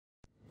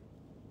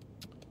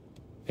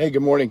Hey,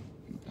 good morning.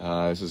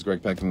 This is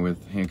Gregg Pechmann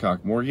with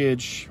Hancock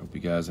Mortgage. Hope you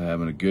guys are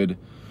having a good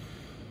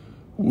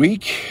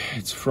week.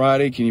 It's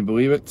Friday. Can you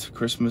believe it?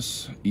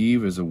 Christmas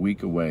Eve is a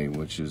week away,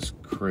 which is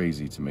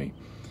crazy to me.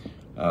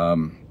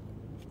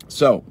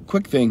 So,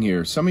 quick thing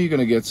here. Some of you are going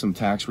to get some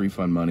tax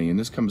refund money, and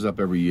this comes up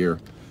every year.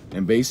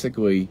 And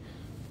basically,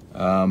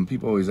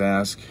 people always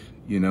ask,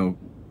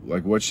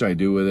 like, what should I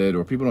do with it?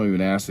 Or people don't even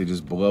ask, they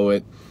just blow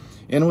it.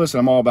 And listen,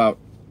 I'm all about,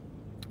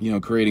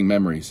 creating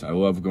memories. I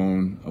love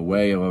going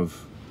away. I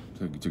love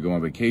to go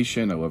on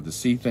vacation. I love to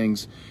see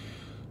things.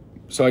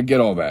 So I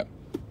get all that.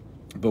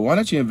 But why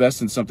don't you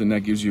invest in something that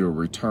gives you a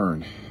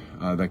return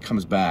that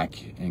comes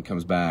back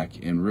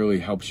and really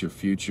helps your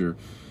future?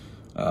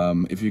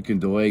 If you can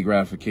delay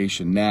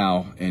gratification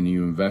now and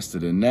you invest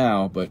it in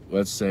now, but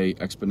let's say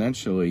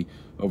exponentially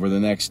over the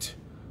next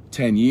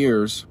 10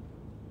 years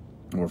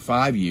or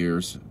 5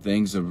 years,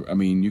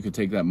 you could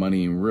take that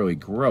money and really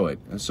grow it.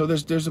 And so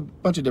there's a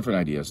bunch of different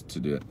ideas to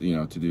do,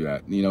 to do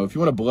that. If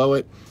you want to blow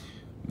it,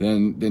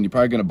 then you're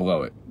probably going to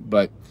blow it.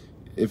 But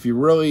if you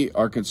really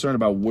are concerned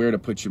about where to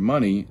put your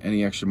money,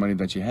 any extra money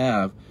that you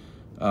have,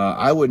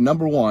 I would,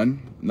 number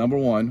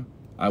one,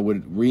 I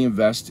would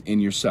reinvest in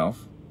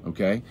yourself,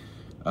 okay?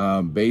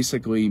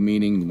 Basically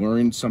meaning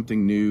learn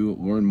something new,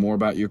 learn more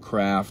about your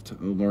craft,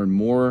 learn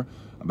more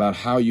about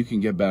how you can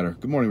get better.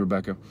 Good morning,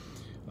 Rebecca.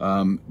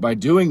 By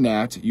doing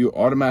that, you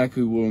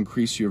automatically will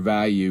increase your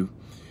value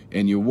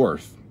and your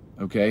worth,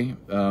 okay?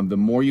 The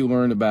more you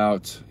learn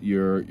about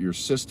your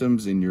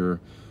systems and your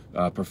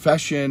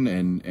profession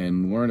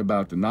and learn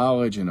about the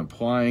knowledge and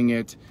applying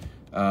it,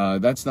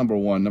 that's number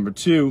one. Number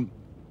two,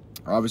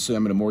 obviously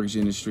I'm in the mortgage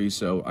industry,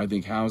 so I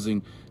think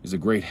housing is a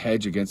great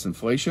hedge against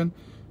inflation.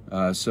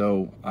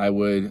 So I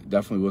would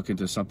definitely look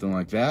into something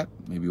like that,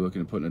 maybe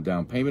looking at putting a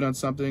down payment on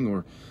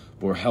something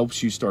or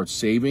helps you start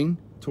saving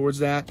towards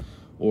that,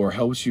 or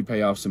helps you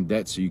pay off some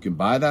debt so you can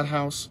buy that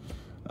house.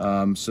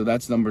 So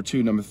that's number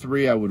two. Number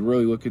three, I would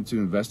really look into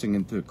investing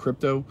into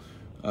crypto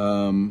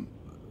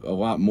a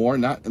lot more,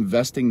 not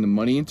investing the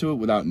money into it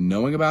without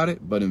knowing about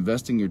it, but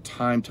investing your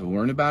time to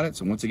learn about it.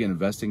 So once again,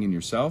 investing in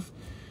yourself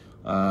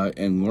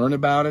and learn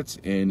about it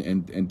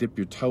and dip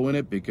your toe in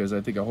it, because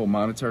I think a whole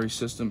monetary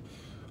system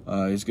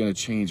is going to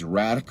change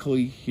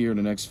radically here in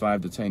the next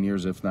 5 to 10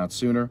 years, if not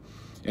sooner.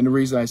 And the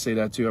reason I say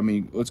that too,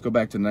 let's go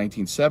back to the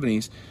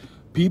 1970s.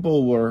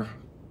 People were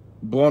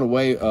blown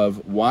away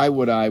of why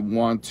would I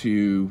want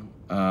to,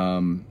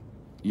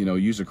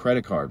 use a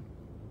credit card?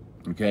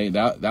 Okay,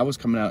 that was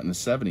coming out in the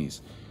 70s.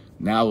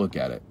 Now look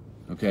at it.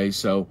 Okay,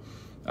 so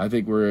I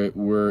think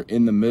we're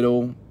in the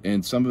middle,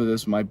 and some of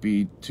this might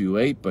be too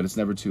late, but it's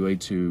never too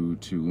late to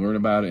learn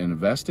about it and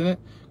invest in it,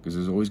 because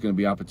there's always going to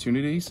be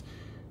opportunities.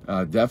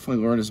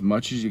 Definitely learn as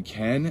much as you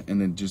can,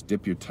 and then just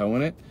dip your toe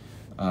in it.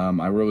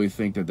 I really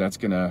think that's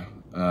gonna.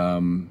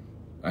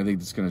 I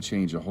think it's gonna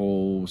change the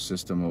whole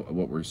system of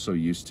what we're so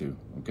used to.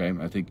 Okay,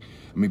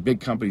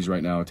 big companies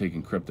right now are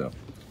taking crypto,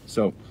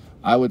 so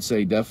I would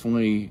say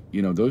definitely,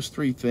 those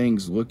three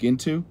things look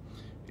into,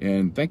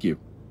 and thanks,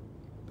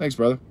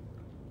 brother,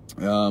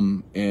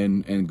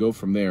 and go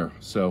from there.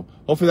 So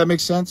hopefully that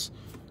makes sense.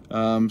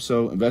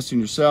 So invest in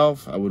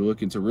yourself. I would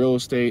look into real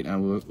estate, and I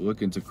would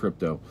look into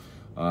crypto.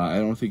 I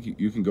don't think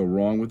you can go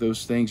wrong with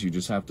those things. You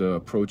just have to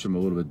approach them a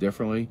little bit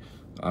differently.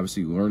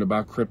 Obviously, learn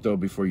about crypto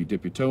before you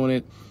dip your toe in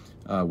it.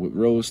 With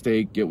real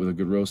estate, get with a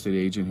good real estate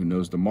agent who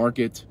knows the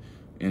market,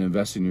 and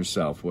invest in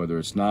yourself, whether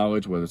it's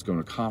knowledge, whether it's going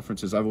to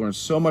conferences. I've learned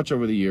so much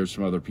over the years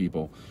from other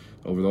people,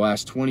 over the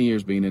last 20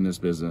 years being in this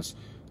business.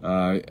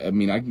 I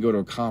can go to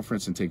a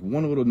conference and take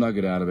one little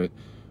nugget out of it,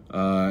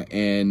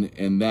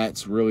 and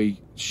that's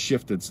really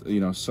shifted,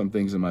 some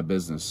things in my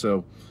business.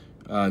 So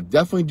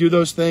definitely do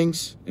those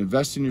things.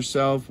 Invest in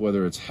yourself,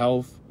 whether it's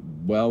health,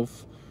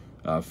 wealth,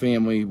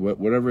 family,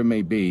 whatever it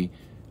may be.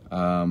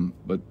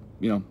 But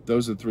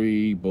those are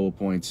 3 bullet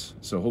points.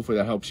 So hopefully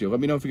that helps you. Let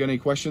me know if you got any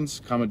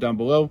questions. Comment down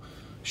below.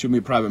 Shoot me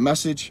a private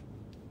message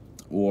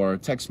or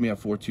text me at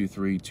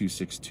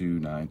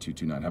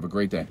 423-262-9229. Have a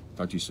great day.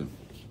 Talk to you soon.